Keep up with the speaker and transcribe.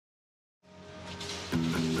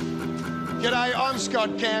G'day, I'm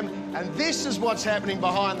Scott Cam, and this is what's happening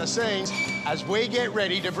behind the scenes as we get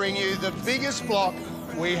ready to bring you the biggest block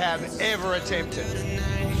we have ever attempted.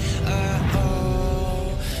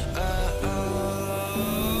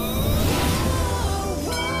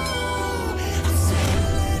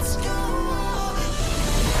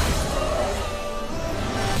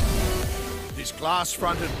 This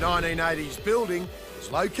glass-fronted 1980s building is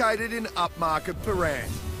located in upmarket Prahran,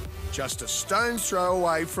 just a stone's throw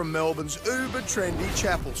away from Melbourne's uber-trendy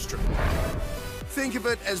Chapel Street. Think of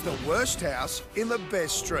it as the worst house in the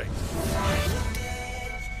best street.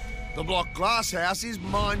 The block glass house is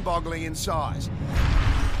mind-boggling in size,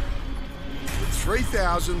 with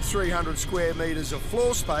 3,300 square metres of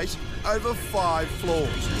floor space over 5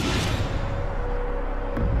 floors.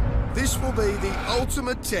 This will be the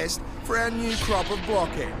ultimate test for our new crop of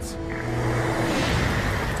blockheads.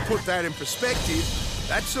 To put that in perspective,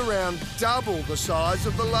 that's around double the size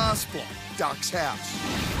of the last block, Duck's house.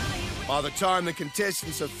 By the time the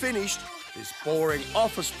contestants are finished, this boring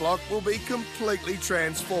office block will be completely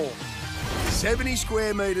transformed. 70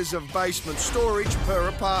 square metres of basement storage per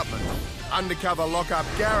apartment, undercover lock-up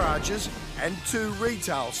garages and 2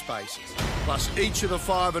 retail spaces. Plus, each of the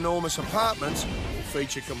 5 enormous apartments will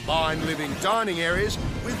feature combined living dining areas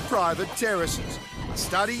with private terraces, a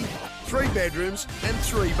study, 3 bedrooms and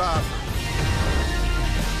 3 bathrooms.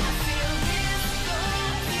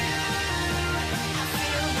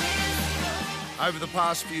 Over the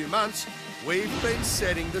past few months, we've been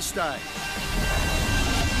setting the stage.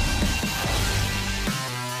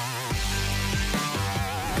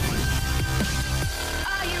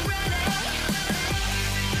 Are you ready?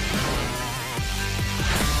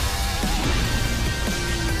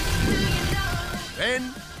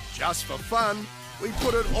 Then, just for fun, we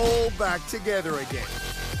put it all back together again.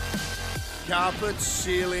 Carpets,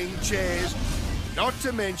 ceiling, chairs, not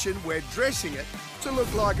to mention we're dressing it to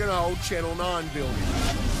look like an old Channel 9 building.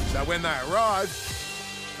 So when they arrive,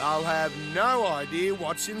 they'll have no idea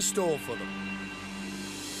what's in store for them.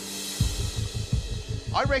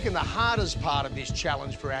 I reckon the hardest part of this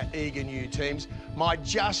challenge for our eager new teams might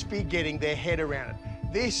just be getting their head around it.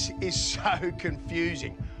 This is so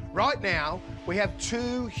confusing. Right now, we have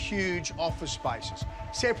 2 huge office spaces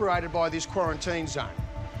separated by this quarantine zone.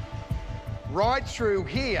 Right through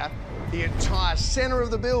here, the entire centre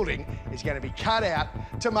of the building is going to be cut out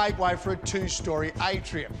to make way for a 2-storey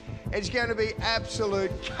atrium. It's going to be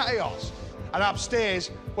absolute chaos. And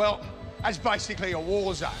upstairs, well, that's basically a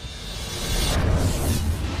war zone.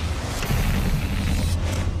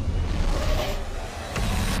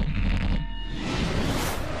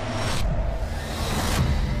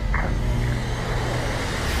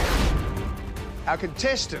 Our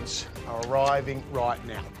contestants are arriving right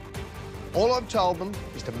now. All I've told them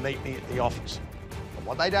is to meet me at the office. But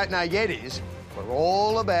what they don't know yet is we're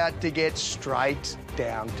all about to get straight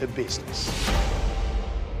down to business.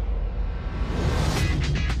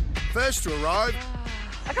 First to arrive...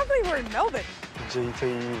 I can't believe we're in Melbourne.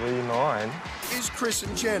 GTV9. Is Chris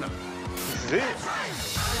and Jenna. This is it.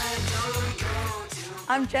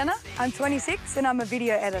 I'm Jenna, I'm 26 and I'm a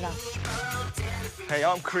video editor. Hey,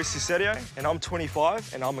 I'm Chris Ciserio and I'm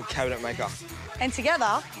 25 and I'm a cabinet maker. And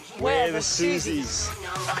together, we're the Susies.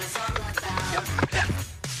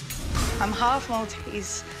 I'm half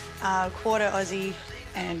Maltese, quarter Aussie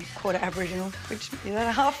and quarter Aboriginal, which, is that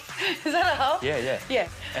a half? Is that a half? Yeah, yeah. Yeah.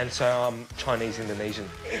 And so I'm Chinese Indonesian.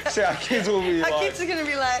 So our kids will be Our kids are going to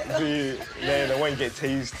be like... Man, they won't get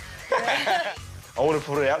teased. I want to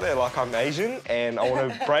put it out there like I'm Asian and I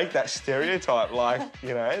want to break that stereotype, like,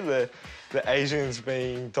 you know, the Asians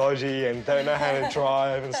being dodgy and don't know how to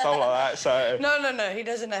drive and stuff like that, so... No, he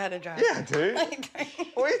doesn't know how to drive. Yeah, I do.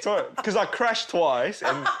 What are you talking? Because I crashed twice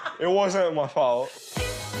and it wasn't my fault.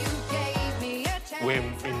 We're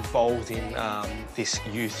involved in this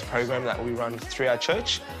youth program that we run through our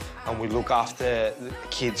church, and we look after the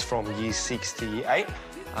kids from year 6 to year 8.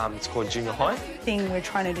 It's called junior high. The thing we're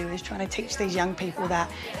trying to do is trying to teach these young people that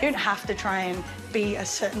you don't have to try and be a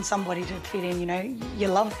certain somebody to fit in, you know.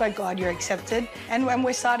 You're loved by God, you're accepted. And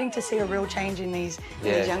we're starting to see a real change in these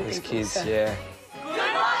young these people. Kids, yeah. Good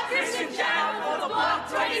luck, Christian Channel for the Block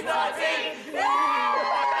 2013!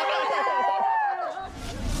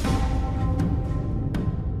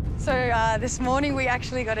 So this morning we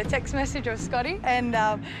actually got a text message of Scotty and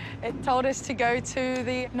it told us to go to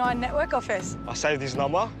the Nine Network office. I saved his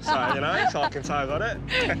number, so, you know, so I can say I got it.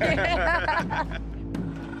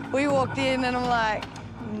 We walked in and I'm like,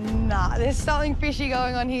 nah, there's something fishy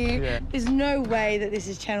going on here. Yeah. There's no way that this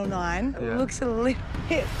is Channel 9. It looks a little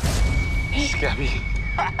bit... Scabby.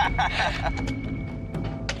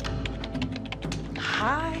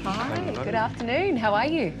 Hi. Hi, good afternoon. How are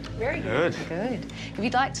you? Very good. Good. If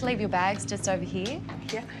you'd like to leave your bags just over here.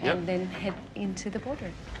 Yeah. And then head into the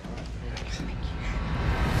boardroom.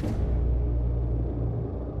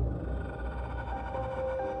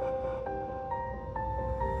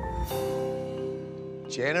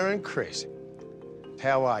 Jenna and Chris,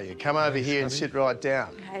 how are you? Come over here and sit right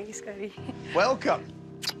down. Hey, Scotty. Welcome.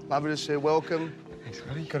 Lovely to see you. Welcome. Thanks,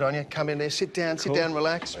 Scotty. Good on you. Come in there. Sit down. Sit down.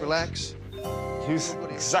 Relax. Relax. He was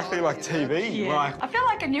exactly like TV. Like, I felt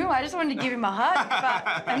like I knew him. I just wanted to give him a hug,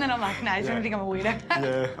 but... And then I'm like, no, he's going to think I'm a weirdo.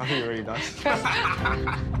 yeah, I think he really does.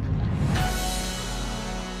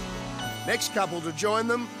 Next couple to join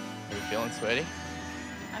them Are you feeling sweaty?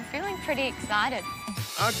 I'm feeling pretty excited.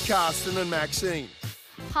 are Karsten and Maxine.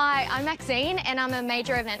 Hi, I'm Maxine and I'm a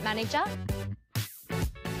major event manager.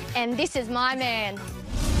 And this is my man.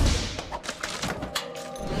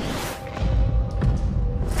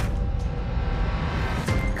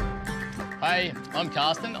 Hey, I'm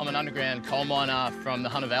Karsten. I'm an underground coal miner from the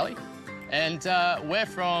Hunter Valley. And we're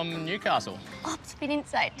from Newcastle. Oh, it's been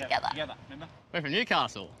inside together. We're from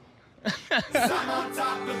Newcastle.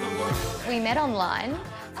 We met online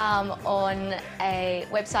on a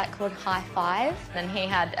website called High Five, and he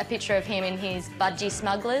had a picture of him in his budgie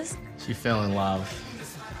smugglers. She fell in love.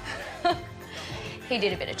 He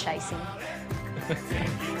did a bit of chasing.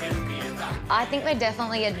 I think we're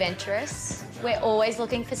definitely adventurous. We're always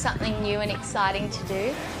looking for something new and exciting to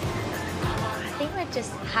do. I think we're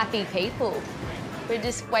just happy people. We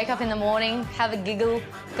just wake up in the morning, have a giggle,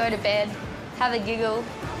 go to bed, have a giggle.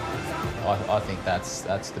 I think that's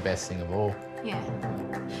the best thing of all. Yeah.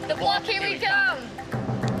 The block, here we come!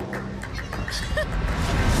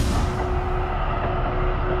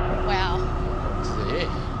 Wow. Yeah.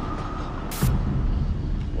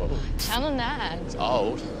 Whoa, Channel 9. it's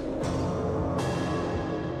old.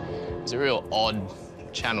 It's a real odd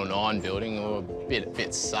Channel 9 building, or a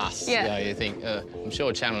bit sus. Yeah. You know, you think, I'm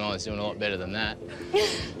sure Channel 9 is doing a lot better than that.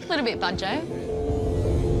 A little bit budjo.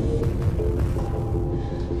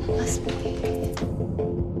 Must be.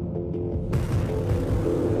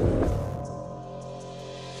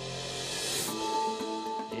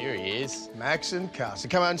 Here he is. Max and Karsten.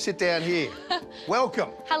 Come on, sit down here. Welcome.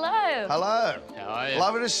 Hello. Hello. How are you?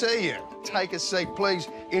 Lovely to see you. Take a seat, please.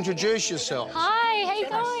 Introduce yourselves. Hi, how you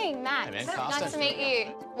going? Max. Hey, man. Nice Karsten. to meet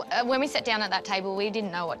you. When we sat down at that table, we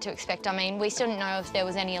didn't know what to expect. I mean, we still didn't know if there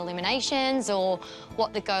was any eliminations or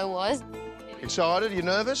what the go was. Excited? You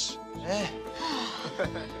nervous? Yeah.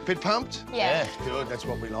 Bit pumped? Yeah. Good, that's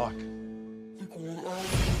what we like.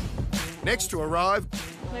 Next to arrive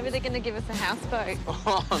Maybe they're going to give us a houseboat.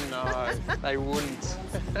 Oh, no, they wouldn't.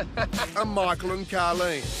 are Michael and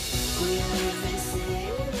Carleen.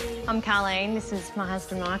 I'm Carleen, this is my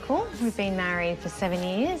husband Michael. We've been married for 7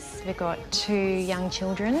 years. We've got 2 young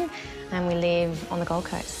children and we live on the Gold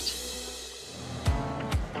Coast.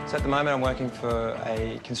 So at the moment I'm working for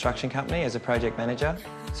a construction company as a project manager.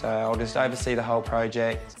 So I'll just oversee the whole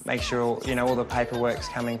project, make sure all the paperwork's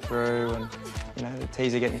coming through and the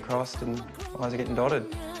T's are getting crossed and I's are getting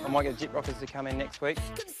dotted. I might get Jit Rockers to come in next week.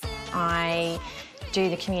 I do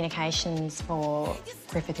the communications for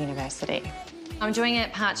Griffith University. I'm doing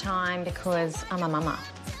it part-time because I'm a mama,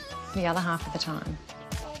 the other half of the time.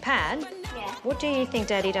 Pad? Yeah. What do you think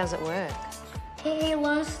Daddy does at work? He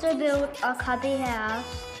wants to build a cubby house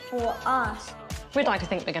for us. We'd like to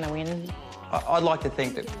think we're going to win. I'd like to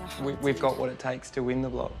think that we've got what it takes to win the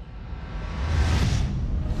block.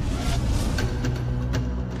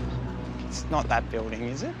 It's not that building,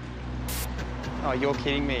 is it? Oh, you're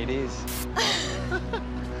kidding me, it is.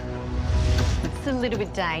 It's a little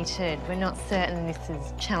bit dated. We're not certain this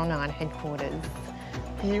is Channel 9 headquarters.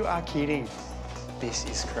 You are kidding. This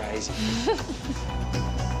is crazy.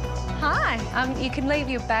 Hi, you can leave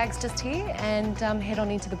your bags just here and head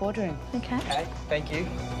on into the boardroom. Okay. Okay, thank you.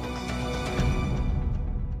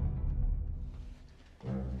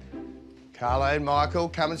 Carleen, Michael,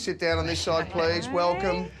 come and sit down on this side, please.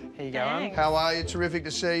 Welcome. Here you go, Mum. How are you? Terrific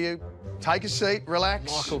to see you. Take a seat,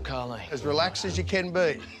 relax. Michael, Carleen. As relaxed as you can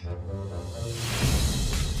be.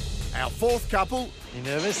 Our fourth couple You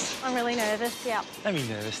nervous? I'm really nervous, yeah. Don't be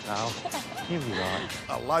nervous, Dale. You'll be right.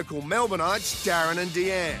 are local Melbourneites, Darren and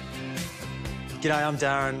Deanne. G'day, I'm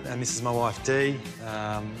Darren and this is my wife Dee.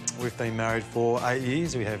 We've been married for 8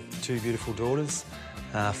 years. We have 2 beautiful daughters,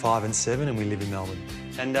 5 and 7, and we live in Melbourne.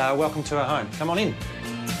 And welcome to our home. Come on in.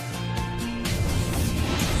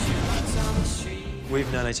 We've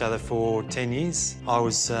known each other for 10 years. I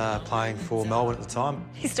was playing for Melbourne at the time.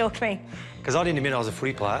 He stalked me. Because I didn't admit I was a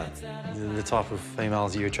footy player. The type of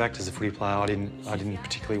females you attract as a footy player, I didn't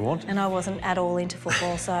particularly want. And I wasn't at all into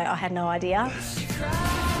football, so I had no idea.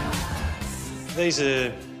 These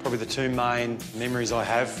are probably the two main memories I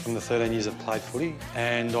have from the 13 years I've played footy.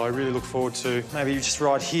 And I really look forward to maybe just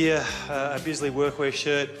right here, a Bisley workwear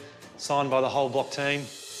shirt signed by the whole block team.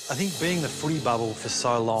 I think being in the footy bubble for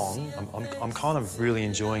so long, I'm kind of really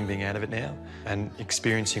enjoying being out of it now and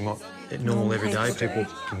experiencing what normal everyday people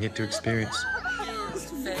can get to experience.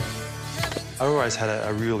 I've always had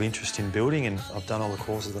a real interest in building, and I've done all the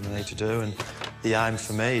courses that I need to do, and the aim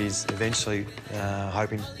for me is eventually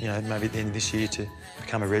hoping, you know, maybe at the end of this year to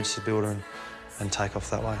become a registered builder and take off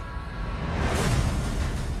that way.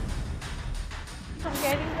 I'm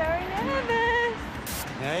getting very nervous.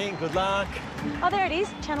 Hey, good luck. Oh, there it is,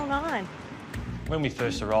 Channel 9. When we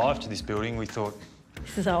first arrived to this building, we thought,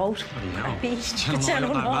 This is old. Maybe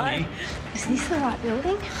Channel 9. Is this the right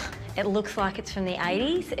building? It looks like it's from the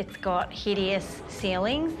 80s. It's got hideous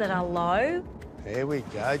ceilings that are low. There we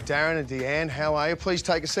go. Darren and Deanne, how are you? Please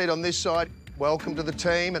take a seat on this side. Welcome to the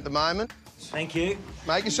team at the moment. Thank you.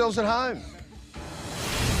 Make yourselves at home.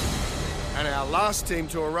 And our last team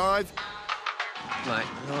to arrive. Mate,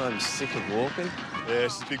 I'm sick of walking. Yeah,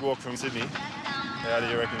 it's a big walk from Sydney. How do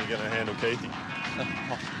you reckon you're going to handle Keithy?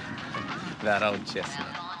 That old chestnut.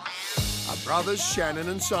 Our brothers, Shannon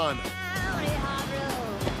and Simon.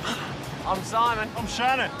 I'm Simon. I'm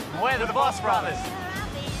Shannon. We're the Boss Brothers.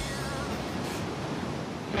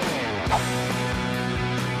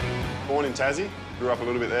 Born in Tassie, grew up a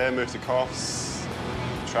little bit there, moved to Coffs,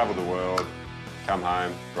 travelled the world, come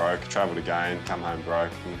home, broke, travelled again, come home,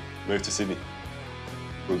 broke, and moved to Sydney.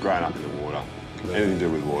 We're growing up in the water. Anything to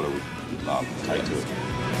do with water, we'd love, take to it.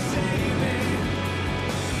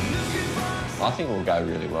 I think we'll go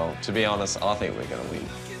really well. To be honest, I think we're going to win.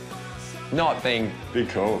 Not being... Big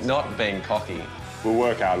calls. Not being cocky. We'll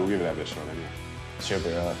work hard, we'll give it our best shot anyway. She'll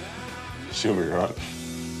be right. She'll be right.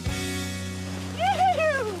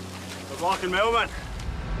 Good luck in Melbourne.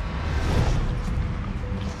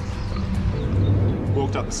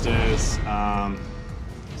 Walked up the stairs.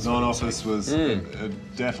 Design office was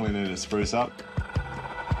definitely needed to spruce up.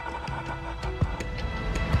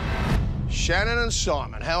 Shannon and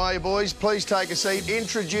Simon, how are you, boys? Please take a seat.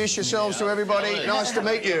 Introduce yourselves to everybody. Nice to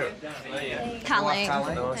meet you. Colleen. How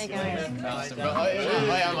you going?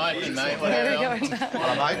 Hey, I'm Open, mate. There we go.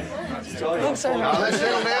 Hello, mate. Let's settle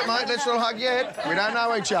down, mate. Let's not hug yet. We don't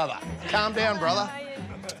know each other. Calm down, brother.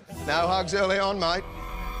 No hugs early on, mate.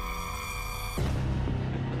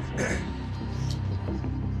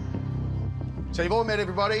 So you've all met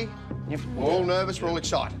everybody? Yep. We're all nervous, we're all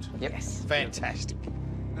excited? Yep. Yes. Fantastic.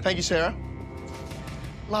 Thank you, Sarah.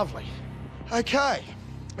 Lovely. OK. Are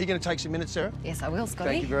you going to take some minutes, Sarah? Yes, I will,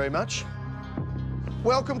 Scotty. Thank you very much.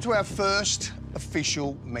 Welcome to our first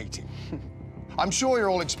official meeting. I'm sure you're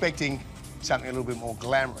all expecting something a little bit more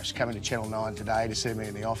glamorous coming to Channel 9 today to see me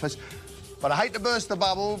in the office. But I hate to burst the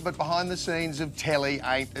bubble, but behind the scenes of telly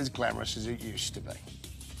ain't as glamorous as it used to be.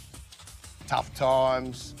 Tough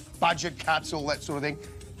times, budget cuts, all that sort of thing.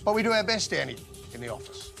 But we do our best down here in the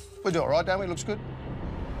office. We do all right, don't we? Looks good.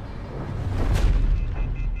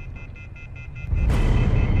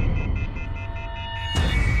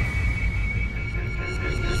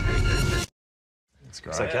 It's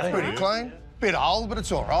great. It's okay. Pretty clean. Bit old, but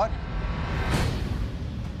it's all right.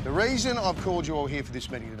 The reason I've called you all here for this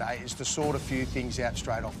meeting today is to sort a few things out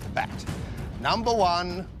straight off the bat. Number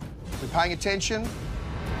one, we're paying attention.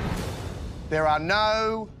 There are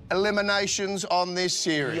no eliminations on this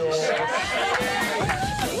series.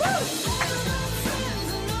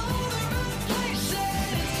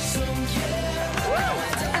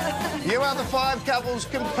 You are the 5 couples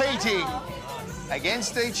competing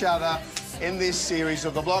against each other in this series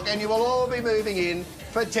of The Block, and you will all be moving in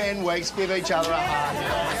for 10 weeks. Give each other a hug.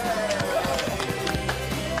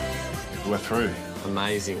 We're through.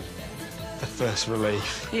 Amazing. The first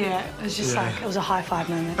relief. Yeah, it was just like, it was a high-five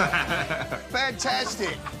moment.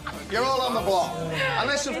 Fantastic. You're all on the block.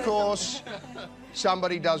 Unless, of course,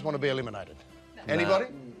 somebody does want to be eliminated. Anybody?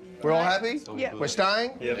 We're all happy? Yeah. We're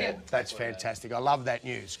staying? Yeah. That's fantastic. I love that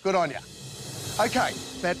news. Good on you. OK,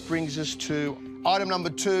 that brings us to item number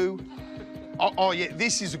 2. Oh, yeah,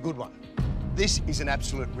 this is a good one. This is an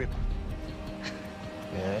absolute ripper.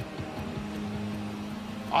 Yeah.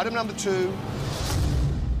 Item number 2.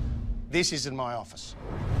 This is in my office.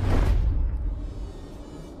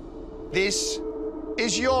 This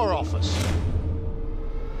is your office.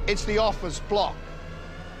 It's the office block.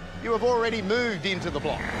 You have already moved into the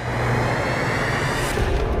block.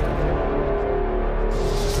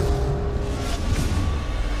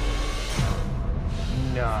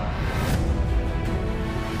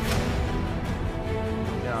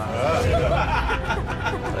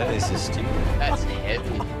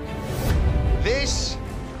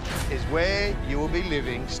 where you will be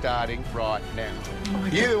living starting right now.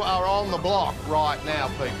 You are on the block right now,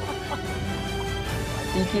 people.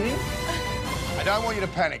 Are you kidding? I don't want you to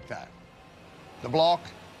panic, though. The block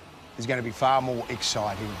is going to be far more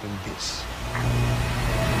exciting than this.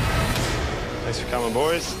 Thanks for coming,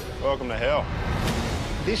 boys. Welcome to hell.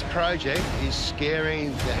 This project is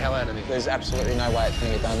scaring the hell out of me. There's absolutely no way it's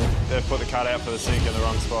going to get done. They've put the cutout for the sink in the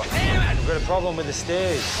wrong spot. We've got a problem with the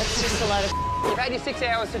stairs. It's just a load of You've had your 6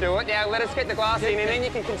 hours to do it. Now let us get the glass in and then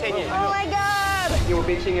you can continue. Oh my God! You were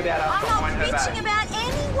bitching about us I'm not bitching about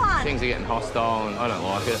anyone. Things are getting hostile and I don't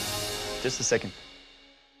like it. Just a second.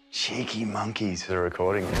 Cheeky monkeys that are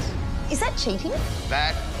recording this. Is that cheating?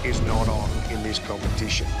 That is not on in this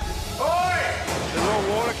competition. Oi! There's more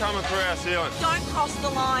water coming through our ceiling. Don't cross the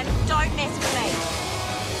line. Don't mess with me.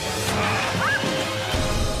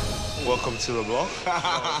 Welcome to the block.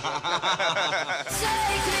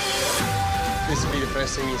 This will be the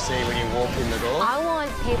first thing you see when you walk in the door. I want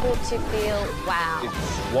people to feel wow.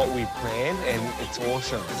 It's what we planned and it's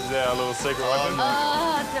awesome. This is our little secret weapon.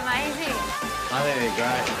 Oh, it's amazing. I think they're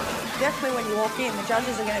great. Definitely when you walk in, the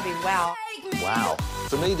judges are going to be wow. Wow.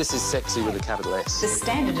 For me, this is sexy with a capital S. The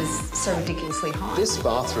standard is so ridiculously high. This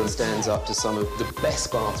bathroom stands up to some of the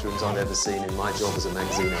best bathrooms I've ever seen in my job as a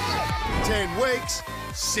magazine editor. 10 weeks,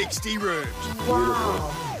 60 rooms.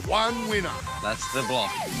 Wow. One winner. That's the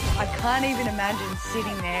block. I can't even imagine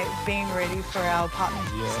sitting there being ready for our apartment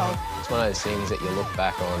to be sold. It's one of those things that you look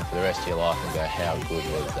back on for the rest of your life and go, how good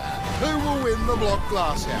was that? Who will win the block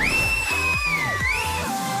glass house?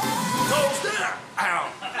 Goes there. Ow.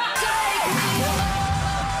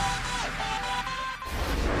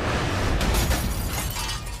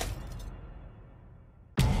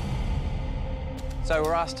 So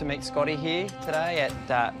we're asked to meet Scotty here today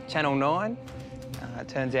at Channel 9. It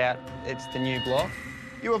turns out it's the new block.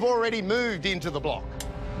 You have already moved into the block.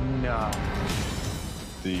 No.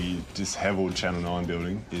 The dishevelled Channel 9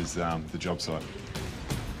 building is the job site.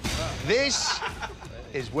 This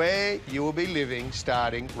is where you will be living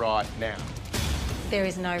starting right now. There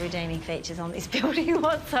is no redeeming features on this building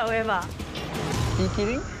whatsoever. Are you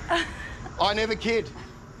kidding? I never kid.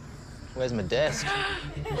 Where's my desk?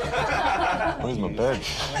 Where's my bed?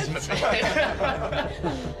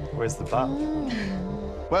 Where's the butt?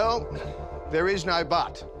 Well, there is no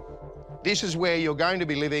but. This is where you're going to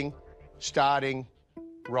be living starting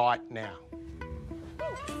right now.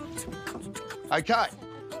 OK.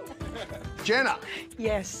 Jenna.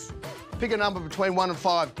 Yes. Pick a number between 1 and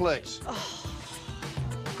 5, please. Oh.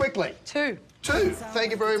 Quickly. 2. 2.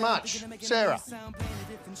 Thank you very much. Sarah.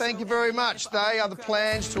 Thank you very much. They are the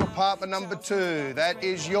plans to apartment number 2. That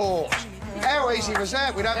is yours. How easy was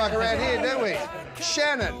that? We don't like around here, do we?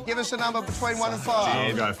 Shannon, give us a number between 1 and 5.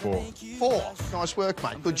 Yeah, go 4. 4. Nice work,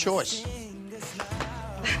 mate. Good choice.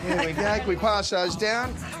 There we go. Can we pass those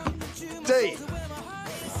down? D.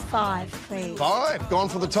 5, please. 5. Gone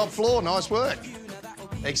for the top floor. Nice work.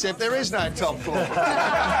 Except there is no top floor.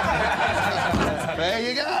 There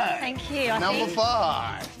you go. Thank you. Number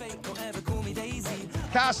 5.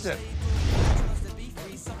 Carsten.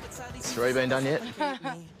 Has 3 been done yet?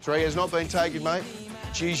 3 has not been taken, mate.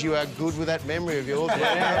 Geez, you are good with that memory of yours. You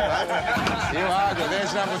are good.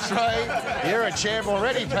 There's number 3. You're a champ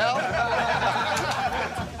already, pal.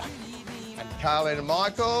 And Carlene and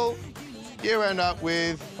Michael, you end up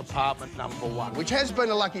with apartment number 1, which has been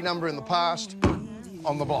a lucky number in the past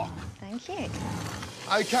on the block. Thank you.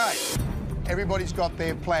 OK, everybody's got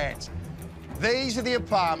their plans. These are the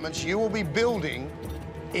apartments you will be building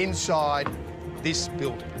inside this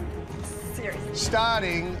building. Seriously.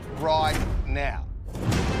 Starting right now.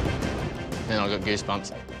 And I got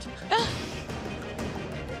goosebumps.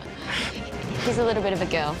 He's a little bit of a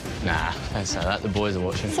girl. Nah, don't say that. The boys are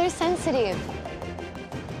watching. So sensitive.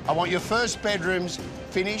 I want your first bedrooms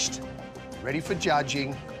finished, ready for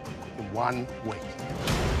judging in 1 week.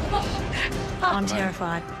 I'm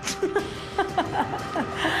terrified.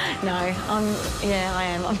 No, I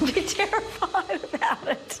am. I'm a bit terrified about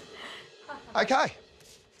it. OK.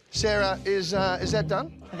 Sarah, is that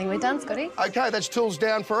done? I think we're done, Scotty. OK, that's tools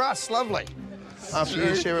down for us. Lovely. After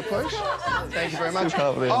you, Sarah, please. Thank you very much.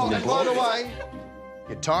 Oh, and by the way,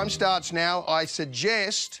 your time starts now. I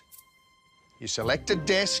suggest you select a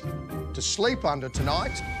desk to sleep under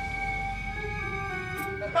tonight.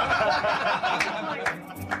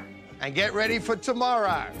 And get ready for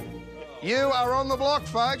tomorrow. You are on the block,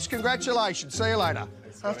 folks. Congratulations. See you later.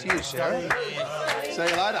 After you, Sarah. See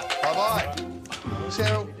you later. Bye-bye.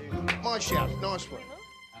 Sarah, my shout. Nice one.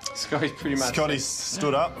 Scotty's pretty much... Scotty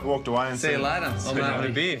stood up, walked away and See you said... later. I'm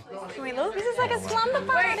having a beer. Can we look? This is like a slumber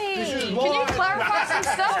party. Can you clarify some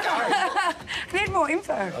stuff? A bit more more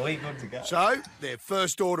info. Are we good to go? So, their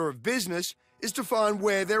first order of business is to find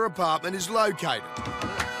where their apartment is located.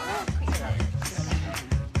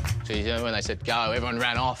 Geez, you know, when they said go, everyone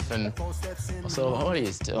ran off, and I thought, what are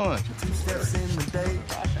you doing?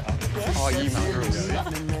 Oh, you mongrels.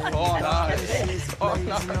 Oh, no. Oh,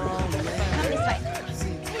 no.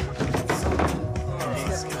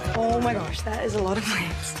 Oh my gosh, that is a lot of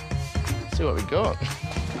plants. Let's see what we got.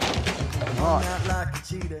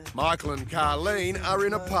 Michael and Carleen are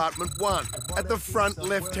in apartment 1 at the front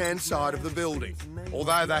left-hand side of the building.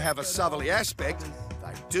 Although they have a southerly aspect,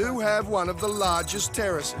 they do have one of the largest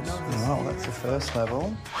terraces. Oh, that's the first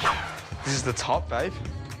level. This is the top, babe.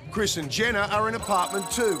 Chris and Jenna are in apartment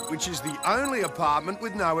 2, which is the only apartment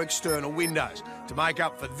with no external windows. To make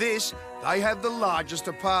up for this, they have the largest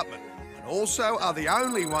apartment and also are the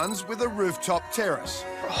only ones with a rooftop terrace.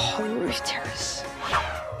 Oh, roof terrace.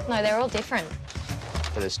 No, they're all different.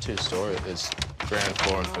 But there's 2 stories. There's ground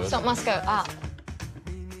floor and first. So it must go up.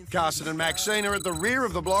 Carson and Maxine are at the rear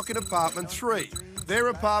of the block in apartment 3. Their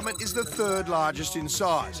apartment is the 3rd largest in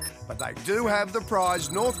size, but they do have the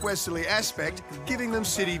prized northwesterly aspect, giving them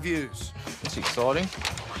city views. It's exciting.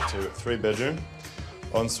 3-bedroom,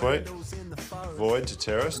 ensuite, void to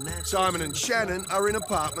terrace. Simon and Shannon are in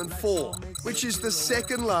apartment 4, which is the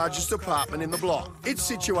 2nd largest apartment in the block. It's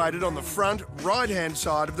situated on the front right-hand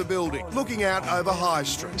side of the building, looking out over High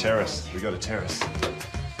Street. Terrace. We got a terrace.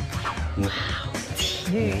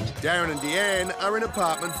 Huge. Darren and Deanne are in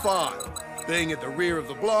apartment 5. Being at the rear of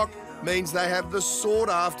the block means they have the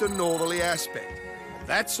sought-after northerly aspect.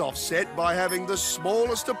 That's offset by having the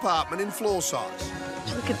smallest apartment in floor size.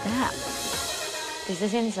 Look at that. This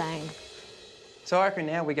is insane. So I reckon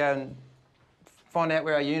now we go and find out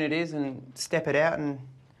where our unit is and step it out and...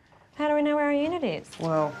 How do we know where our unit is?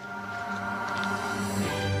 Well...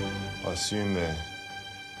 I assume they're...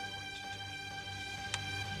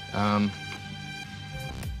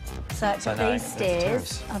 So these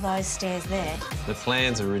stairs are those stairs there. The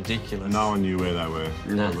plans are ridiculous. No one knew where they were.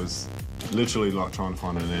 No. It was literally like trying to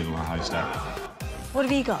find a needle in a haystack. What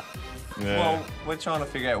have you got? Yeah. Well, we're trying to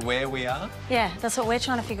figure out where we are. Yeah, that's what we're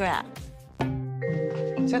trying to figure out.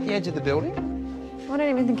 Is that the edge of the building? I don't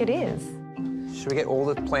even think it is. Should we get all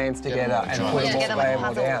the plans together and put Yeah, them get all, them lay a them all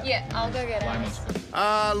puzzle. down? Yeah, I'll go get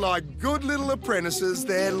it. Like good little apprentices,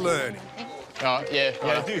 they're learning. Oh, yeah.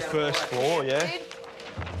 Yeah, do first floor, yeah.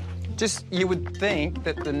 Just, you would think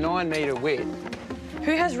that the 9-metre width...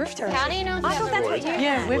 Who has roof terrace? How do you know? I thought that's what you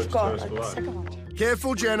Yeah, we've got First a below. second one.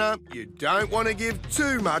 Careful, Jenna. You don't want to give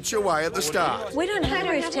too much away at the start. We don't have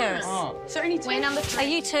roof terrace. So only 2. We're number 3. Are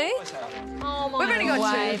you 2? Oh my We've only got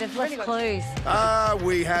way, 2. they've left clues.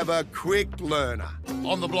 We have a quick learner.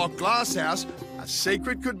 On the block glasshouse, a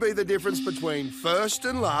secret could be the difference between first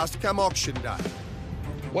and last come auction day.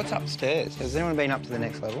 What's upstairs? Has anyone been up to the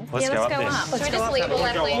next level? Let's go up. Should we just leave all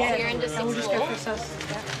our plates Yeah. here and just We'll just go explore? for us.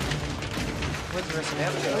 Where's the rest of the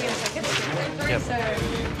house?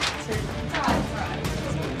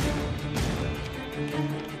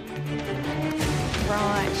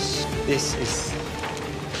 Right. This is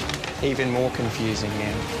even more confusing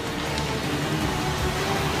now.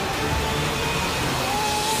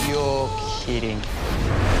 You're kidding.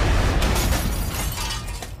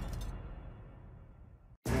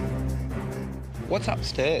 What's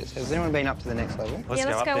upstairs? Has anyone been up to the next level? Let's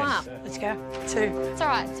go up. Let's go. 2. It's all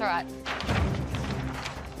right, it's all right.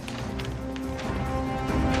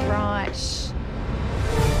 Right.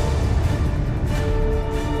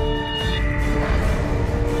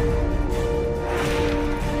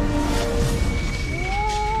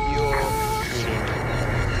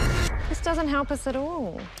 This doesn't help us at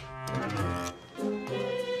all.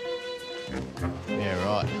 Yeah,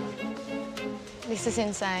 right. This is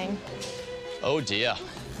insane. Oh, dear.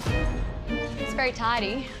 It's very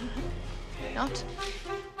tidy. Not?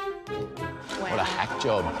 What a hack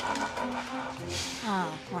job.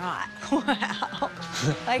 Oh, right. Wow.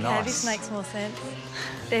 Okay, Nice. this makes more sense.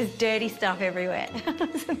 There's dirty stuff everywhere.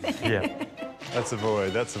 Yeah. That's a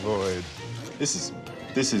void. That's a void. This is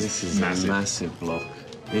massive. a massive block.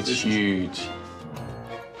 It's huge.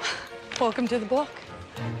 Welcome to the block.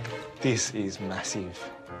 This is massive.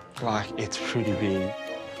 Like, it's pretty big.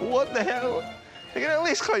 What the hell? They can at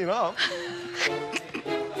least clean up.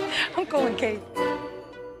 I'm calling Keith.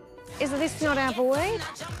 Is this not our void?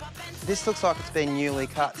 This looks like it's been newly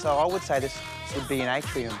cut, so I would say this would be an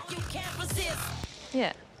atrium.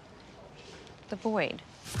 Yeah. The void.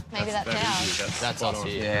 Maybe that's ours. That's us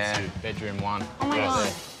here. Yeah. That's bedroom 1. Oh my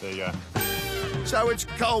God. There you go. So it's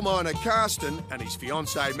coal miner Karsten and his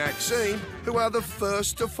fiancée Maxine who are the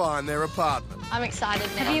first to find their apartment. I'm excited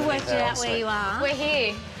now. Have you worked it out where you are? We're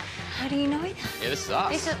here. How do you know that? Yeah, this is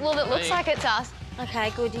us. Well, it looks like it's us. OK,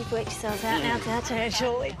 good. You've worked yourselves out. Now it's our turn,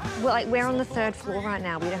 surely. Well, like, we're on the 3rd floor right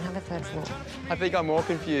now. We don't have a 3rd floor. I think I'm more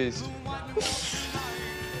confused.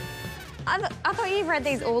 I thought you read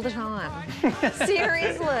these all the time.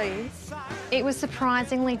 Seriously. It was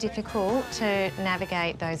surprisingly difficult to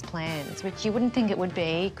navigate those plans, which you wouldn't think it would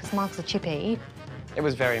be, because Michael's a chippy. It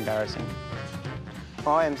was very embarrassing.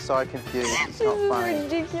 I am so confused. It's not funny. This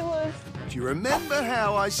is ridiculous. Do you remember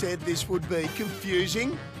how I said this would be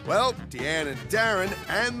confusing? Well, Deanne and Darren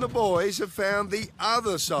and the boys have found the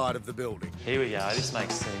other side of the building. Here we go, this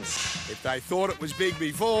makes sense. If they thought it was big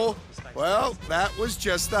before, well, that was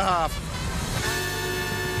just the half.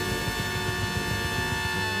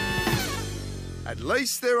 At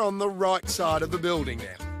least they're on the right side of the building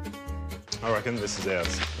now. I reckon this is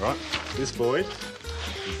ours, right? This void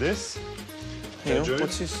is this. Neil, Bedroom,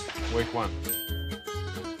 what's this? Week 1.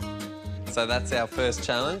 So that's our first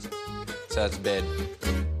challenge. So it's bed.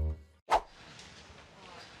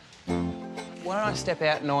 Why don't I step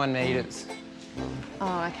out 9 metres?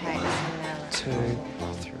 Oh, OK. 2,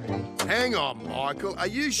 3... Hang on, Michael. Are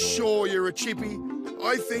you sure you're a chippy?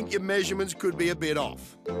 I think your measurements could be a bit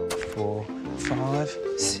off. 4, 5,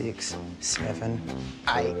 6, 7,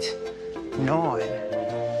 8, 9.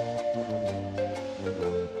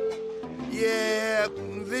 Yeah,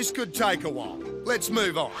 this could take a while. Let's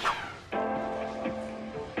move on.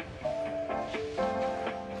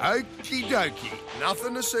 Okie dokie.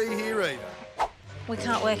 Nothing to see here either. We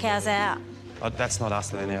can't work ours out. That's not us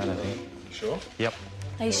then, I don't think. Sure? Yep.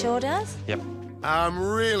 Are you sure, Daz? Yep. I'm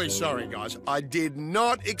really sorry, guys. I did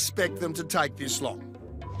not expect them to take this long.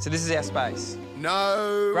 So this is our space?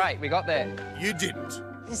 No. Great, we got there. You didn't.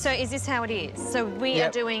 So is this how it is? So we are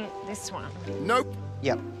doing this one? Nope.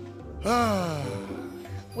 Yep.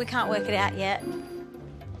 We can't work it out yet.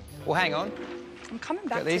 Well, hang on. I'm coming Look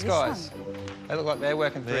back at these to this guys. one. They look like they're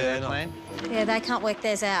working through their plan. Yeah, they can't work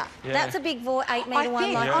theirs out. Yeah. That's a big 8-metre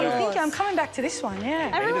one like I'm yours. thinking I'm coming back to this one, yeah.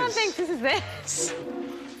 Everyone thinks this is theirs.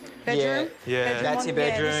 Bedroom? Yeah. That's your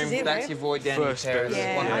bedroom. Yeah, this is it, That's babe. your void down your terrace.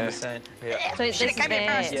 Yeah. 100%. Yeah. So this is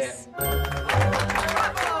theirs. Yeah.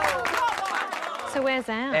 So where's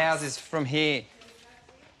ours? Ours is from here.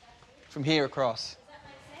 From here across.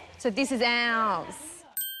 So this is ours.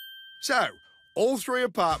 So, all 3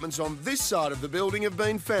 apartments on this side of the building have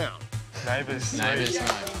been found. Neighbours. Neighbours.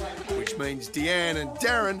 Which means Deanne and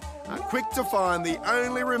Darren are quick to find the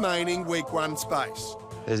only remaining week 1 space.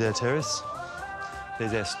 There's our terrace.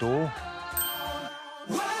 There's our store.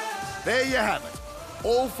 There you have it.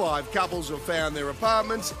 All 5 couples have found their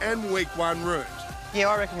apartments and week 1 rooms. Yeah,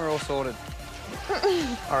 I reckon we're all sorted.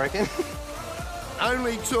 I reckon.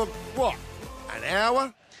 Only took, what, an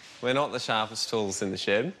hour? We're not the sharpest tools in the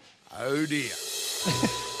shed. Oh, dear.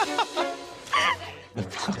 The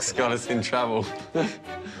bloke's got us in trouble.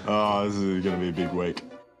 Oh, this is going to be a big week.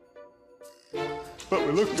 But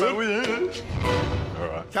we look good. All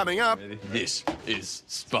right. Coming up, This is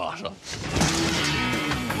Sparta.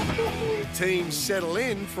 teams settle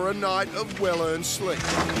in for a night of well-earned sleep. Is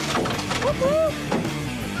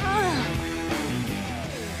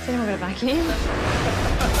anyone got a vacuum?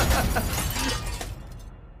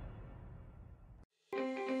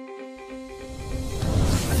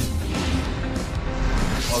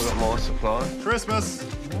 I've got my supply. Christmas.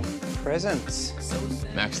 Presents.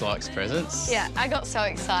 Max likes presents. Yeah, I got so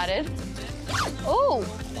excited. Ooh,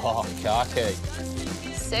 Oh, car key.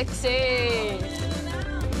 sexy.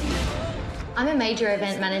 I'm a major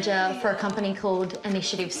event manager for a company called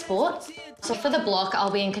Initiative Sport. So for the block,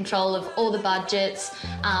 I'll be in control of all the budgets,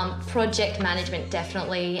 project management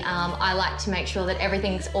definitely. I like to make sure that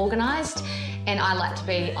everything's organised and I like to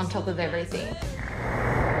be on top of everything.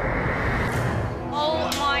 Oh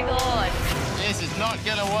my God. This is not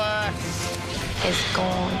gonna work. It's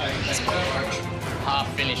gone. It's gone.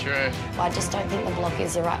 Half-finished roof. I just don't think the block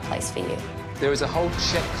is the right place for you. There is a whole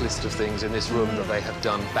checklist of things in this room that they have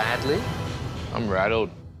done badly. I'm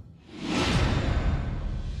rattled.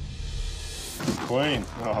 Queen.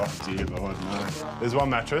 Oh, dear Lord, no. There's 1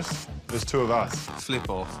 mattress. There's 2 of us. Flip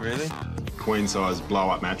off, really? Queen-size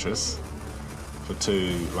blow-up mattress for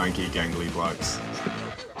 2 lanky, gangly blokes.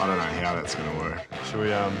 I don't know how that's going to work. Should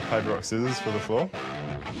we paper, rock, scissors for the floor?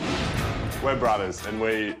 We're brothers, and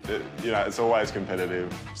we, you know, it's always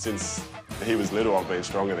competitive. Since he was little, I've been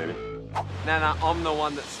stronger than him. No, I'm the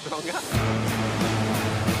one that's stronger.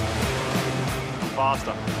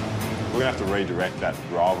 Faster. We're going to have to redirect that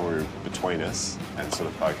rivalry between us and sort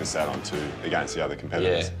of focus that against the other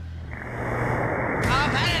competitors.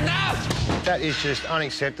 I've had enough! That is just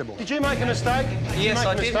unacceptable. Did you make a mistake? Yes,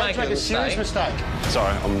 I did make a serious mistake.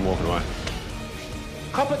 Sorry, I'm walking away.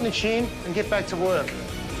 Cop it in the chin and get back to work.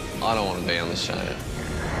 I don't want to be on this show now.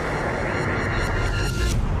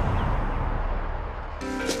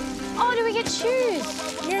 Oh, do we get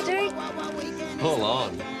shoes? Yeah, dude. Hold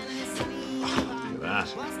on. Look at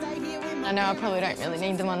that. I know I probably don't really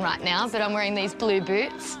need them on right now, but I'm wearing these blue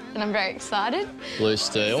boots and I'm very excited. Blue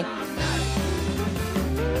steel.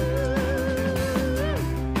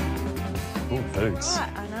 Ooh, boots.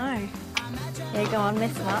 Right, I know. Yeah, go on,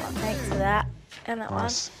 mess them up. Thanks for that. And that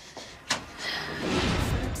Nice. one.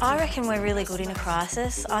 I reckon we're really good in a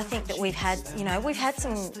crisis. I think that we've had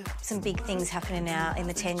some big things happen in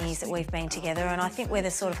the 10 years that we've been together, and I think we're the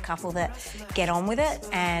sort of couple that get on with it,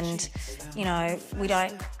 and we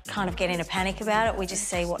don't kind of get in a panic about it. We just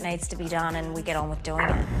see what needs to be done and we get on with doing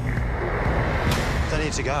it. They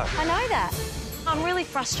need to go. I know that. I'm really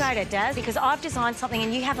frustrated, Dad, because I've designed something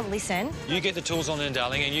and you haven't listened. You get the tools on then,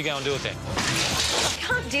 darling, and you go and do it then. I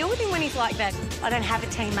can't deal with him when he's like that. I don't have a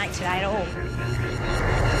teammate today at all.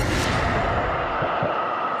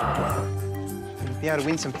 Be able to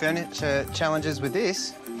win some furniture challenges with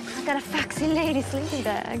this. I got a Foxy Lady sleeping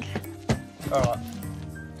bag. All right.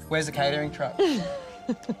 Where's the catering truck?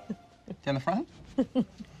 Down the front?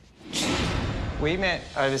 We met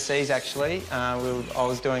overseas, actually. I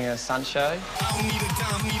was doing a stunt show.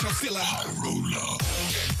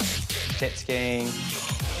 Jet skiing,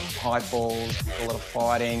 high falls, a lot of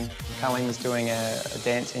fighting. Colleen was doing a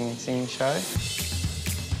dancing and singing show.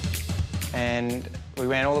 And we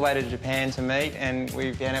went all the way to Japan to meet, and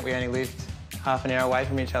we found out we only lived half an hour away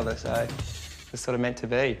from each other, so it was sort of meant to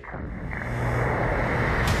be.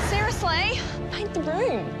 Seriously? Paint the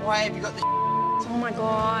room. Why have you got the Oh, my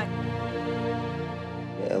God.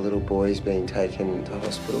 Our little boy's been taken to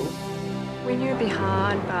hospital. We knew it'd be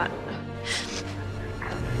hard, but...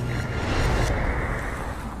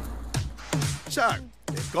 So,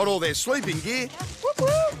 they've got all their sleeping gear.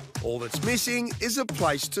 All that's missing is a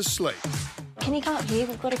place to sleep. Can you come up here?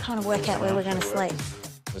 We've got to kind of work out where we're going to sleep.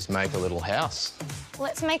 Let's make a little house.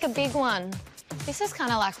 Let's make a big one. This is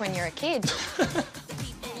kind of like when you're a kid. I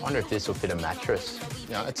wonder if this will fit a mattress.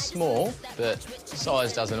 You know, it's small, but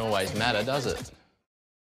size doesn't always matter, does it?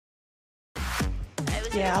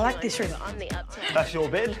 Yeah, I like this room. That's your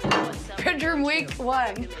bed? Bedroom week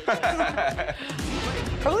 1.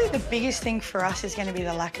 Probably the biggest thing for us is going to be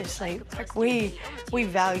the lack of sleep. Like, we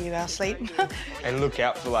value our sleep. And look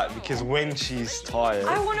out for that, because when she's tired,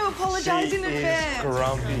 I want to apologise in advance. She is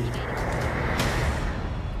grumpy.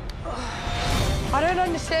 I don't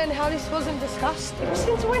understand how this wasn't discussed.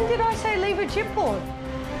 Since when did I say leave a chipboard?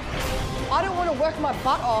 I don't want to work my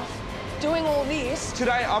butt off doing all this.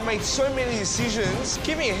 Today, I made so many decisions.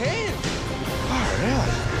 Give me a hand.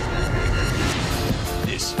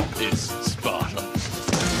 This is Sparta.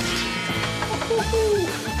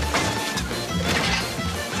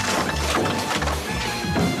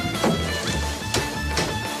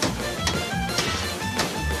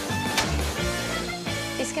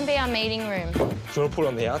 This can be our meeting room. Do you want to put it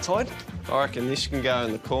on the outside? I reckon this can go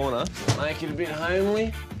in the corner. Make it a bit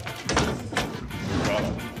homely.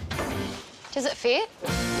 Does it fit?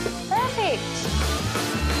 Perfect.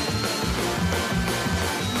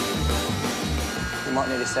 You might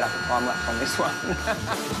need to set up a time lapse on this one.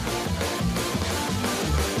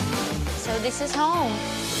 So this is home.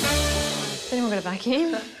 Has anyone got a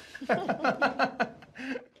vacuum?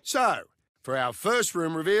 So, for our first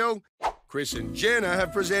room reveal, Chris and Jenna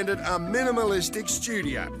have presented a minimalistic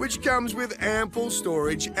studio, which comes with ample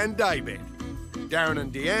storage and daybed. Darren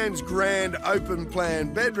and Deanne's grand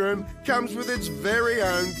open-plan bedroom comes with its very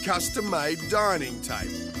own custom-made dining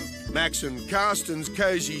table. Max and Karsten's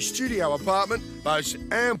cosy studio apartment boasts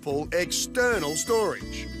ample external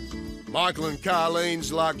storage. Michael and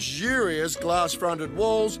Carlene's luxurious glass-fronted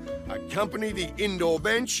walls accompany the indoor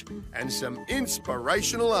bench and some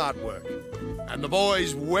inspirational artwork. And the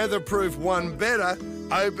boys' weatherproof one-bedder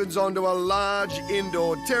opens onto a large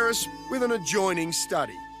indoor terrace with an adjoining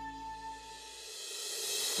study.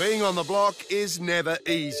 Being on the block is never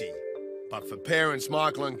easy. But for parents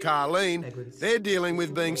Michael and Carlene, they're dealing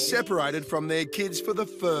with being separated from their kids for the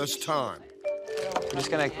first time. I'm just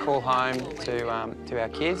going to call home to our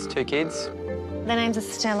kids, 2 kids. Their names are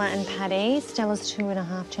Stella and Paddy. Stella's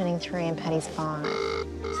 2.5, turning 3, and Paddy's 5.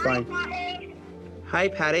 Fine. Hey,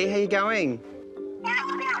 Paddy, how you going?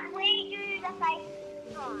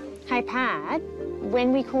 Hey, Pad,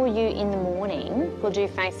 when we call you in the morning, we'll do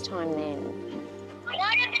FaceTime then. What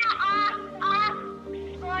about ask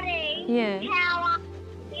Scotty how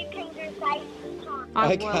you can do FaceTime? I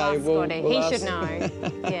will ask Scotty. He should know.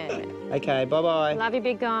 Yeah. Okay, bye-bye. Love you,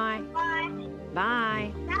 big guy. Bye.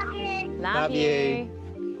 Bye. Love you. Love you.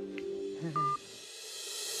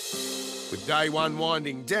 With day one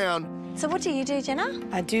winding down... So what do you do, Jenna?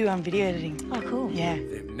 I do video editing. Oh, cool. Yeah.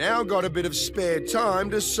 They've now got a bit of spare time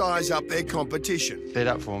to size up their competition. Speed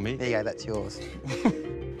up for me. There you go, that's yours.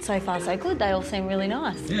 So far, so good. They all seem really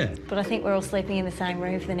nice. Yeah. But I think we're all sleeping in the same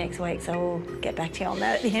room for the next week, so we'll get back to you on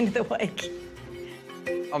that at the end of the week.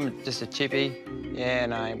 I'm just a chippy, yeah,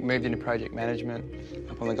 and I moved into project management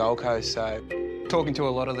up on the Gold Coast, so talking to a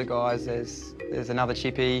lot of the guys, there's another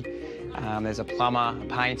chippy, there's a plumber, a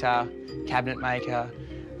painter, cabinet maker,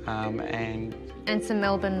 and some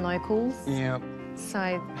Melbourne locals. Yep.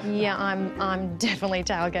 So yeah, I'm definitely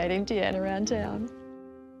tailgating Deanna around town.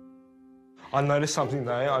 I noticed something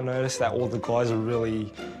though. I noticed that all the guys are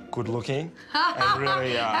really good looking and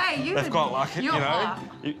really, they've got like, you know,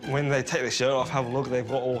 when they take their shirt off, have a look, they've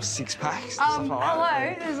got all 6 packs. And stuff like Hello,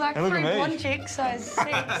 that. there's like And look 3 at me. blonde chicks, so 6.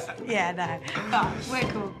 Yeah, no. But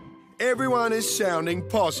we're cool. Everyone is sounding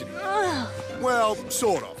positive. Well,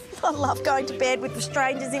 sort of. I love going to bed with the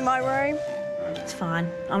strangers in my room. It's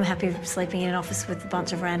fine. I'm happy sleeping in an office with a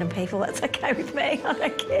bunch of random people. That's okay with me. I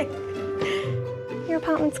don't care. Your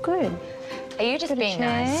apartment's good. Are you just being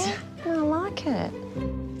nice? No, I like it.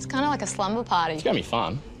 It's kind of like a slumber party. It's gonna be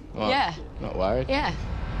fun. Well, Yeah. Not worried. Yeah.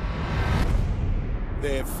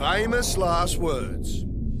 Their famous last words.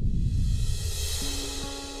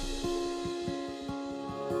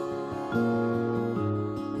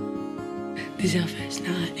 This is our first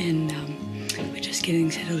night and we're just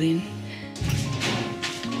getting settled in.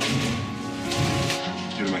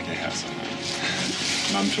 You're gonna make a house on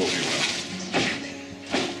that. Mum taught me well.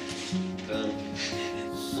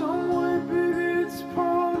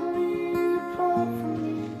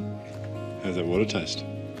 How's that water taste?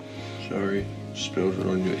 Sorry, spilled it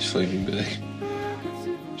on your sleeping bag.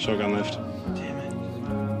 Shotgun left.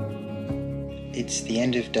 It's the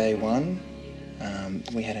end of day 1.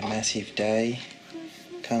 We had a massive day.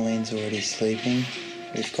 Colleen's already sleeping.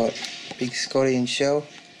 We've got Big Scotty and Shell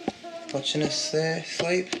watching us there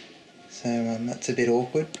sleep. So that's a bit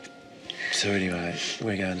awkward. So anyway,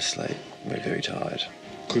 we're going to sleep. We're very tired.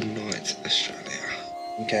 Good night, Australia.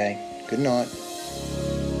 Okay, good night.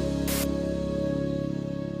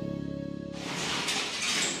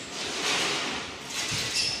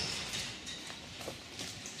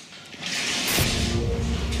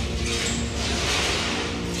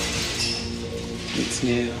 It's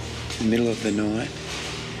now the middle of the night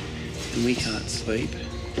and we can't sleep.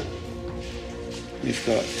 We've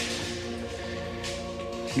got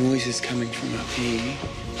noises coming from up here.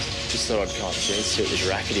 Just thought I'd come upstairs, see what this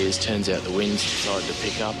racket is. Turns out the wind's decided to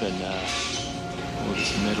pick up and all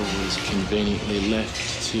this metal was conveniently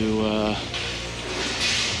left to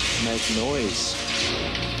make noise.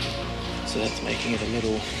 So that's making it a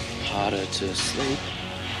little harder to sleep.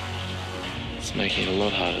 It's making it a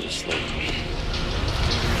lot harder to sleep.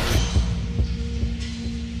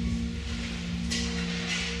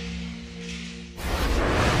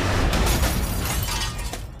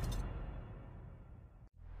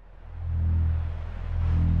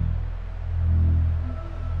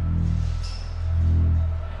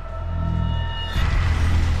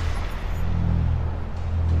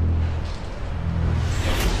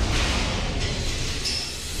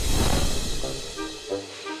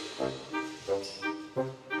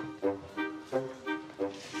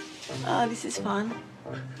 Oh, this is fun.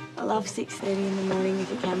 I love 6:30 in the morning with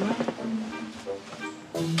the camera.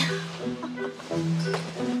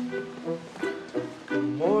 Good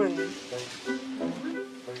morning.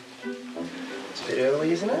 It's a bit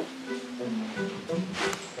early, isn't it?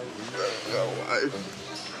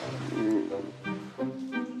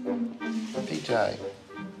 PJ, I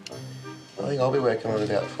think I'll be working on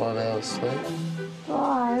about 5 hours sleep.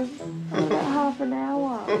 5? About half an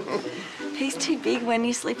hour. He's too big. When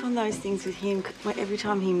you sleep on those things with him, every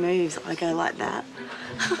time he moves, I go like that.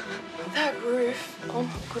 That roof, oh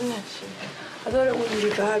my goodness. I thought it wouldn't be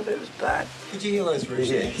bad, but it was bad. Did you hear those roofs?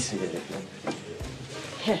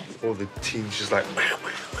 Yeah. All the tins just like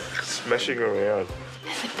smashing around.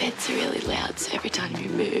 The beds are really loud, so every time you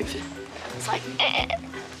move, it's like,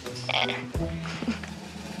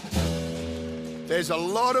 There's a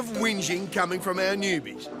lot of whinging coming from our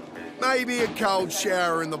newbies. Maybe a cold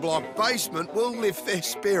shower in the block basement will lift their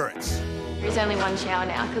spirits. There's only one shower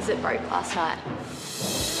now because it broke last night.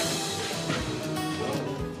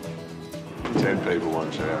 10 people,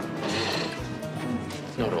 1 shower.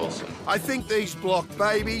 Not awesome. I think these block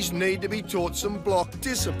babies need to be taught some block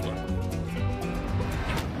discipline.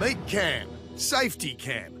 Meet Cam, Safety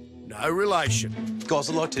Cam. no relation. Guys,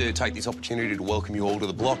 I'd like to take this opportunity to welcome you all to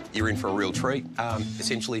the block. You're in for a real treat.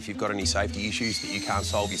 Essentially, if you've got any safety issues that you can't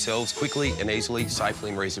solve yourselves quickly and easily,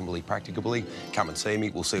 safely and reasonably practicably, come and see me.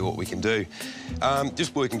 We'll see what we can do.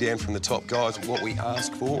 Just working down from the top, guys, what we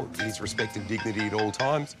ask for is respect and dignity at all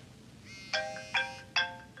times.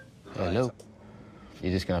 Hello.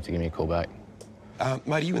 You're just going to have to give me a call back.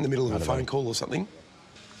 Mate, are you in the middle of a phone call or something?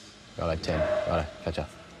 Righto, 10. Righto, catch up.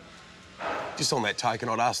 Just on that token,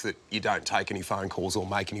 I'd ask that you don't take any phone calls or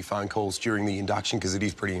make any phone calls during the induction because it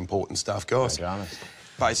is pretty important stuff, guys. No dramas.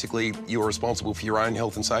 Basically, you're responsible for your own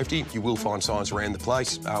health and safety. You will find signs around the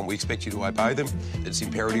place. We expect you to obey them. It's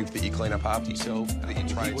imperative that you clean up after yourself, that you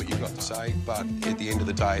trade what you've got to say, but at the end of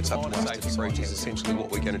the day, it's up to us to decide. Essentially,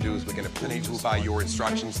 what we're going to do is they need to obey your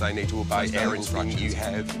instructions. They need to obey our instructions you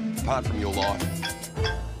have, apart from your life.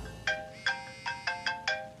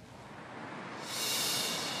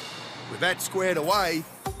 With that squared away,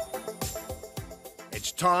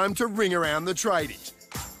 it's time to ring around the tradies.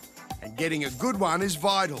 And getting a good one is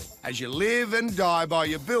vital as you live and die by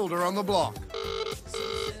your builder on the block.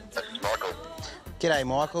 G'day,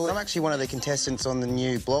 Michael. I'm actually one of the contestants on the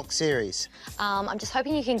new block series. I'm just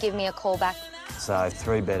hoping you can give me a call back. So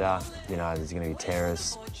 3 better, you know, there's going to be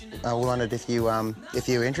terrorists. I wondered if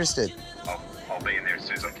you're interested. I'll be in there as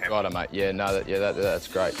soon as I can. Righto, mate. Yeah, no, that's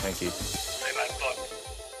great. Thank you.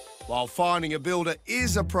 While finding a builder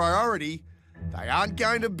is a priority, they aren't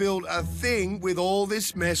going to build a thing with all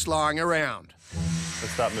this mess lying around.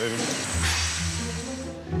 Let's start moving.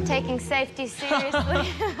 Taking safety seriously.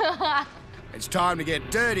 It's time to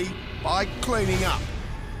get dirty by cleaning up.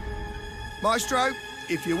 Maestro,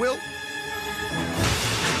 if you will.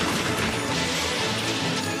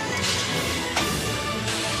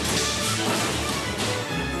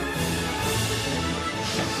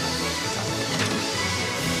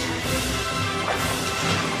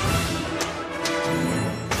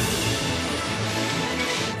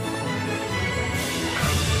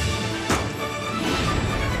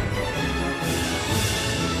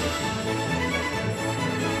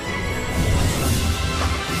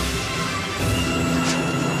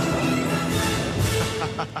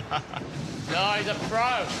 No, he's a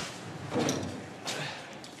pro.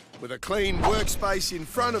 With a clean workspace in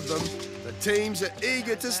front of them, the teams are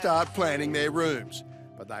eager to start planning their rooms.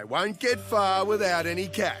 But they won't get far without any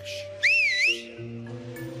cash.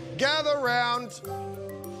 Gather round.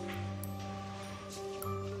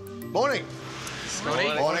 Morning.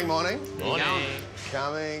 Morning. Morning.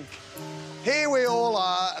 Coming. Here we all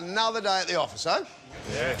are, another day at the office, eh?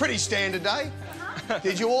 Yeah. Pretty standard day.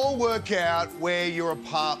 Did you all work out where your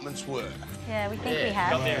apartments were? Yeah, we think we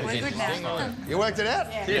have. We're good now. You worked it out?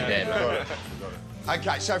 Yeah.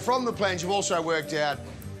 OK, so from the plans, you've also worked out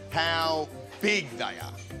how big they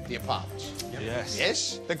are, the apartments. Yes.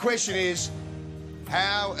 Yes? The question is,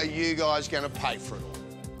 how are you guys going to pay for it all?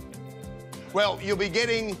 Well, you'll be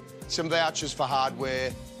getting some vouchers for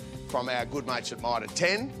hardware from our good mates at Mitre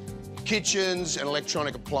 10, kitchens and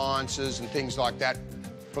electronic appliances and things like that.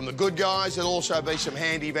 From the good guys, there'll also be some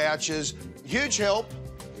handy vouchers. Huge help,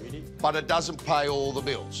 but it doesn't pay all the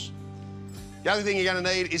bills. The only thing you're going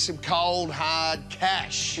to need is some cold, hard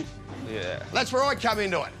cash. Yeah. That's where I come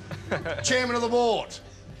into it. Chairman of the board.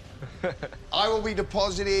 I will be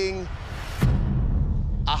depositing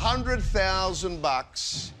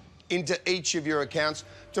 $100,000 into each of your accounts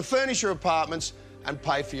to furnish your apartments and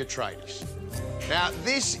pay for your tradies. Now,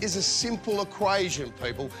 this is a simple equation,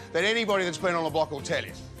 people, that anybody that's been on the block will tell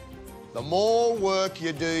you. The more work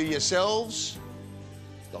you do yourselves,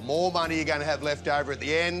 the more money you're going to have left over at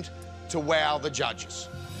the end to wow the judges.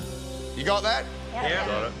 You got that?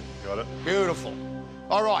 Yeah. Got it. Beautiful.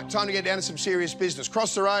 All right, time to get down to some serious business.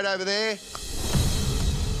 Cross the road over there.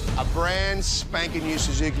 A brand spanking new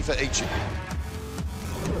Suzuki for each of you.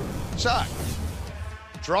 So,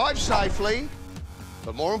 drive safely,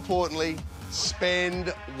 but more importantly,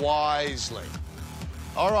 spend wisely.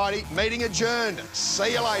 All righty, meeting adjourned.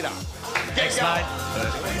 See you later. Get going.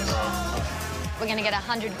 We're going to get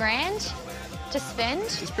 100 grand to spend.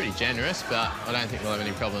 It's pretty generous, but I don't think we'll have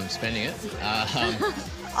any problem spending it. I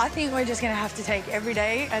think we're just going to have to take every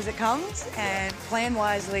day as it comes and plan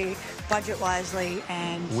wisely, budget wisely,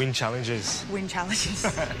 and Win challenges. win challenges.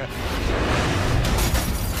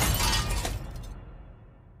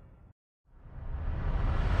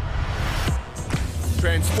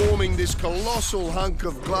 Transforming this colossal hunk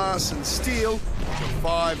of glass and steel into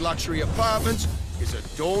 5 luxury apartments is a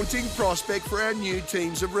daunting prospect for our new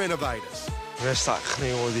teams of renovators. We're going to start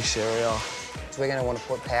cleaning all this area. So we're going to want to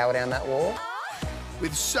put power down that wall.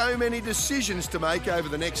 With so many decisions to make over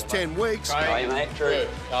the next 10 weeks, Hey, mate. Drew.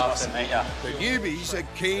 Nice to meet you. the newbies are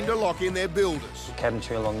keen to lock in their builders.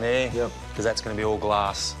 Cabinetry along there, because that's going to be all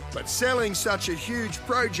glass. But selling such a huge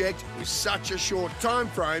project with such a short time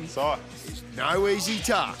frame is no easy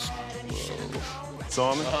task.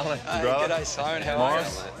 Simon, Hey, brother. g'day, Simon. How are you?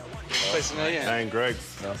 Nice. Pleased to meet you. And Greg.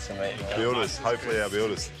 Nice to meet you. Builders, hopefully our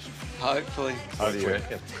builders. Hopefully. What do you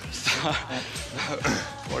reckon?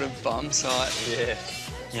 What a bum site. Yeah.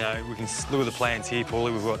 You know, we can look at the plans here,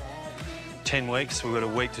 Paulie. We've got 10 weeks. We've got a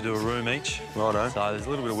week to do a room each. Righto. So there's a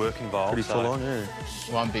little bit of work involved. Pretty full on, yeah.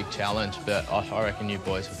 One big challenge, but I reckon you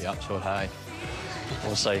boys will be up to it, hey?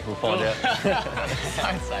 We'll see. We'll find out.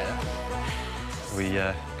 Don't say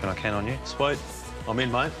that. Can I count on you? Sweet. I'm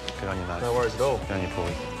in, mate. Good on you, mate. No worries at all. Good on you,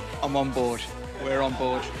 Paulie. I'm on board. We're on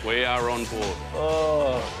board. We are on board.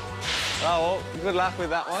 Oh, well, good luck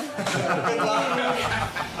with that one. Good luck.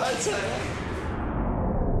 That's it.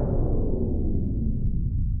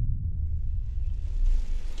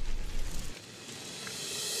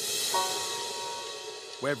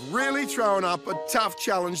 We've really thrown up a tough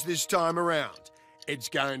challenge this time around. It's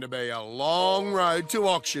going to be a long road to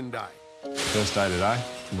auction day. First day today.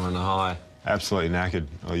 I'm on a high. Absolutely knackered.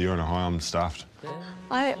 Oh, you're on a high, I'm stuffed.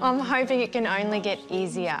 I'm hoping it can only get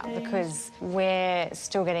easier because we're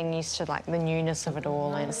still getting used to like the newness of it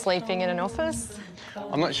all and sleeping in an office.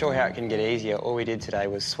 I'm not sure how it can get easier. All we did today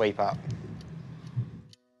was sweep up.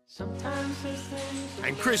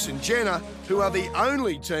 And Chris and Jenna, who are the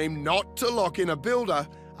only team not to lock in a builder,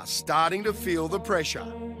 are starting to feel the pressure.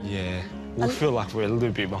 Yeah, we feel like we're a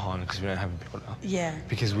little bit behind because we don't have a builder. Yeah.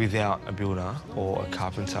 Because without a builder or a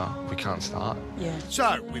carpenter, we can't start. Yeah.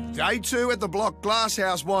 So, with day 2 at the Block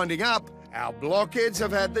Glasshouse winding up, our blockheads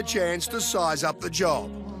have had the chance to size up the job.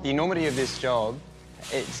 The enormity of this job,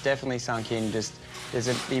 it's definitely sunk in. Just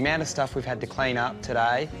the amount of stuff we've had to clean up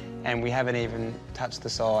today, and we haven't even touched the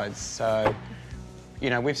sides. So, you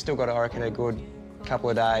know, we've still got, I reckon, a good couple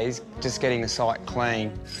of days just getting the site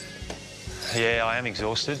clean. Yeah, I am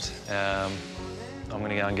exhausted. I'm going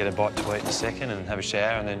to go and get a bite to eat in a second and have a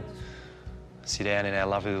shower and then sit down in our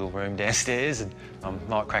lovely little room downstairs and I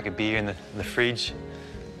might crack a beer in the fridge,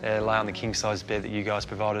 lay on the king-size bed that you guys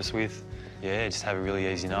provide us with. Yeah, just have a really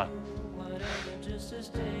easy night.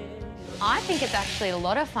 I think it's actually a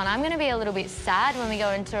lot of fun. I'm going to be a little bit sad when we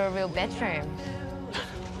go into a real bedroom.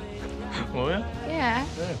 Oh, yeah? Yeah.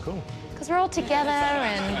 Yeah, cool. Because we're all together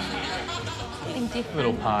and something different.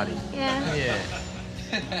 Little party. Yeah. Yeah.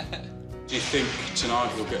 Do you think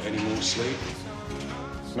tonight you'll get any more sleep?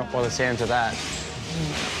 Not by the sounds of that.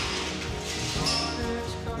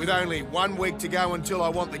 With only 1 week to go until I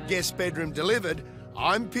want the guest bedroom delivered,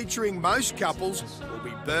 I'm picturing most couples will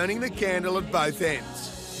be burning the candle at both ends.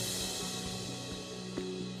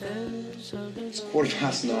 It's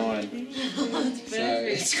 9:15. So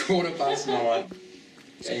it's 9:15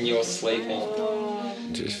 and you're sleeping.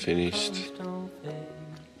 Just finished.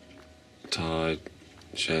 Tired.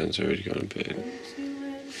 Shannon's already gone to bed.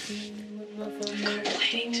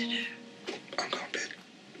 Complaining to do. I'm going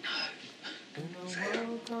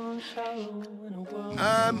to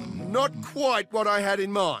bed. Not quite what I had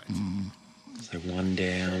in mind. So 1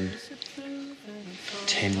 down,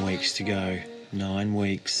 10 weeks to go, 9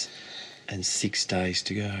 weeks and 6 days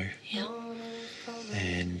to go. Yep.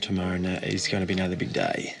 And tomorrow is going to be another big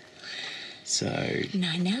day. So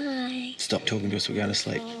Night-night. stop talking to us, we're going to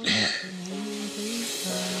sleep. Right.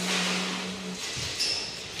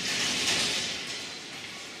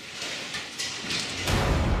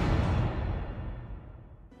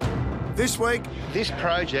 This week, this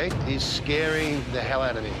project is scaring the hell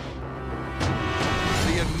out of me.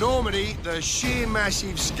 The enormity, the sheer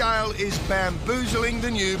massive scale is bamboozling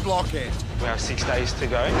the new blockhead. We have 6 days to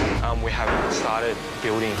go. We haven't started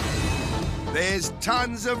building. There's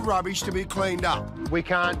tons of rubbish to be cleaned up. We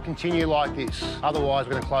can't continue like this, otherwise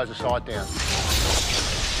we're going to close the site down.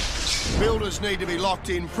 Builders need to be locked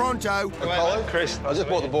in pronto. Colin, Chris, I just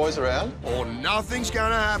brought the boys around. Or nothing's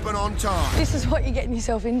going to happen on time. This is what you're getting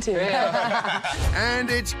yourself into. And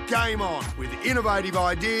it's game on with innovative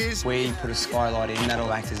ideas We put a skylight in,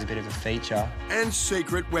 that'll act as a bit of a feature. and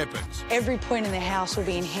secret weapons. Every point in the house will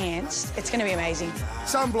be enhanced. It's going to be amazing.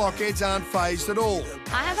 Some blockheads aren't phased at all,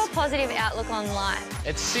 I have a positive outlook on life.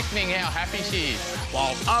 It's sickening how happy she is.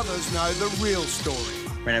 while others know the real story.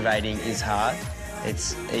 Renovating is hard.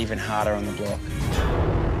 It's even harder on the block.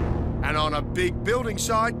 And on a big building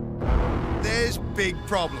site, there's big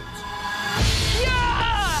problems.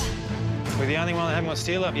 We're the only one that haven't got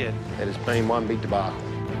steel up yet. It has been one big debacle.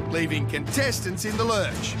 leaving contestants in the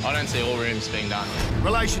lurch. I don't see all rooms being done.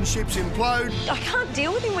 Relationships implode. I can't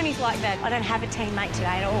deal with him when he's like that. I don't have a teammate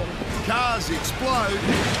today at all. Cars explode.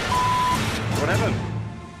 What happened?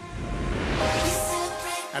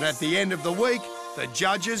 And at the end of the week, the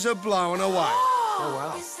judges are blown away. Oh,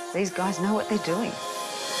 wow. These guys know what they're doing.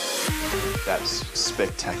 That's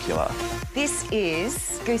spectacular. This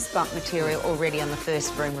is goosebump material already on the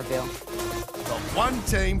first room reveal. But one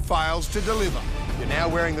team fails to deliver. You're now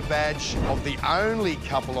wearing the badge of the only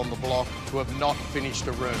couple on the block to have not finished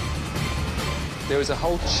a room. There is a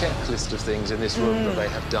whole checklist of things in this room that they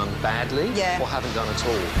have done badly or haven't done at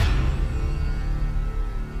all.